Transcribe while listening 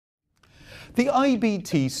The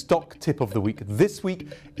IBT stock tip of the week this week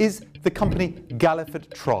is the company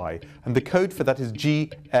Galliford Try, and the code for that is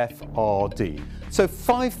GFRD. So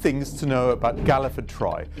 5 things to know about Galliford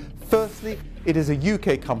Try. Firstly, it is a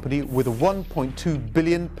UK company with a £1.2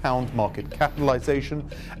 billion market capitalisation,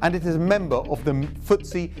 and it is a member of the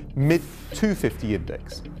FTSE Mid 250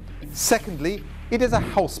 index. Secondly, it is a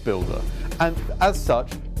house builder, and as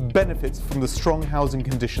such benefits from the strong housing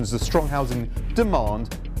conditions, the strong housing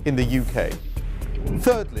demand in the UK.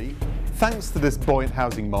 Thirdly, thanks to this buoyant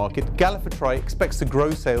housing market, Galliford Try expects to grow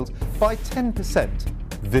sales by 10%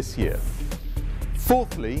 this year.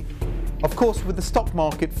 Fourthly, of course, with the stock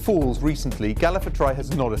market falls recently, Galliford Try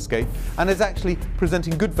has not escaped and is actually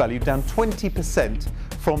presenting good value, down 20%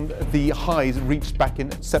 from the highs reached back in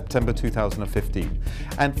September 2015.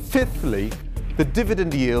 And fifthly, the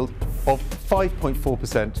dividend yield of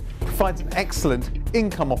 5.4% provides an excellent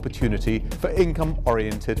income opportunity for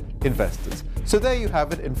income-oriented investors. So there you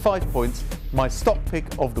have it in 5 points, my stock pick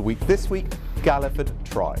of the week this week, Galliford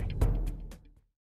Try.